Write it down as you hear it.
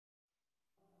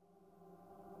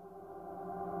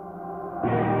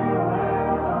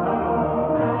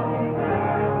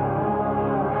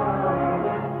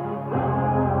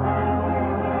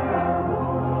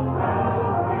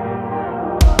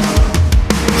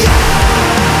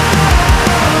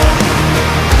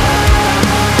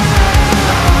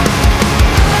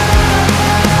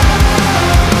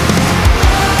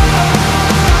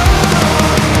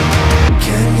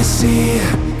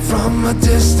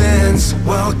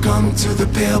come to the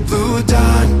pale blue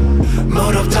dot,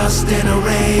 mode of dust and a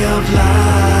ray of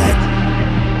light.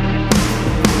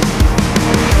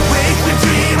 Wake the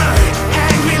dreamer,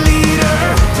 angry leader,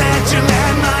 plant your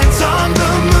landmines on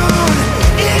the moon.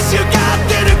 Is your God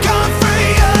there to comfort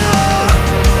you?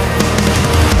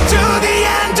 To the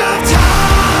end of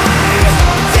time,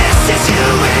 this is you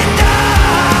and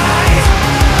I,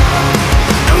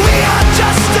 and we are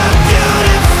just a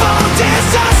beautiful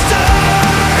disaster.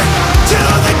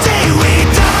 Till the day we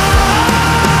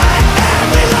die,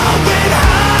 every low and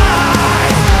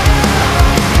high.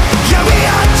 Yeah, we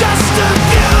are just a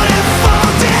beautiful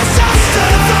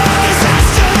disaster.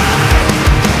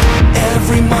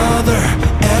 Every mother,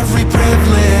 every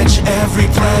privilege, every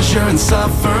pleasure and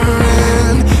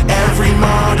suffering, every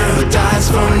martyr who dies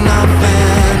for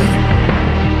nothing.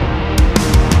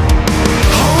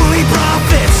 Holy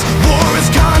prophets, war is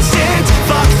constant.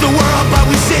 Fuck the world, but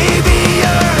we save the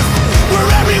earth. Where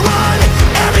everyone,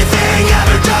 everything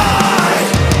ever died.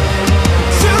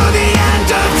 To the end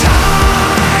of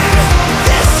time,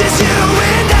 this is you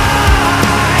and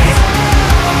I,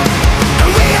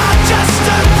 and we are just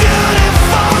a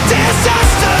beautiful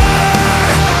disaster.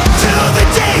 Till the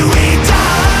day we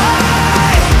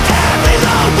die, every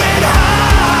low and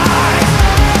high.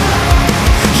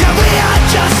 Yeah, we are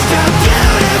just a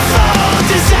beautiful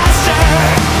disaster.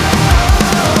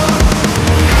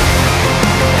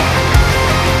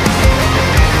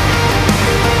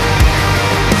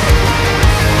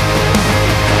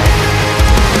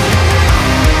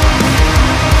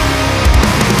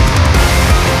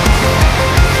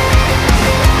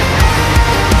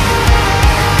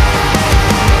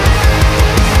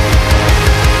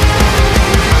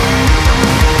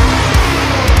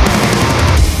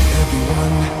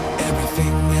 Everyone,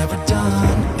 everything ever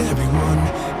done. Everyone,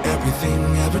 everything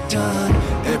ever done.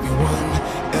 Everyone,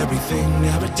 everything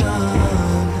ever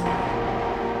done.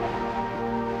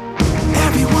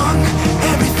 Everyone,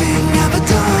 everything ever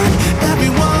done.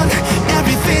 Everyone,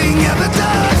 everything ever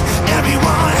done.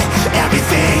 Everyone,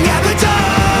 everything ever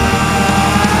done.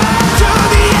 To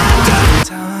the end of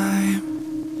time,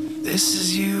 this is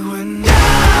you and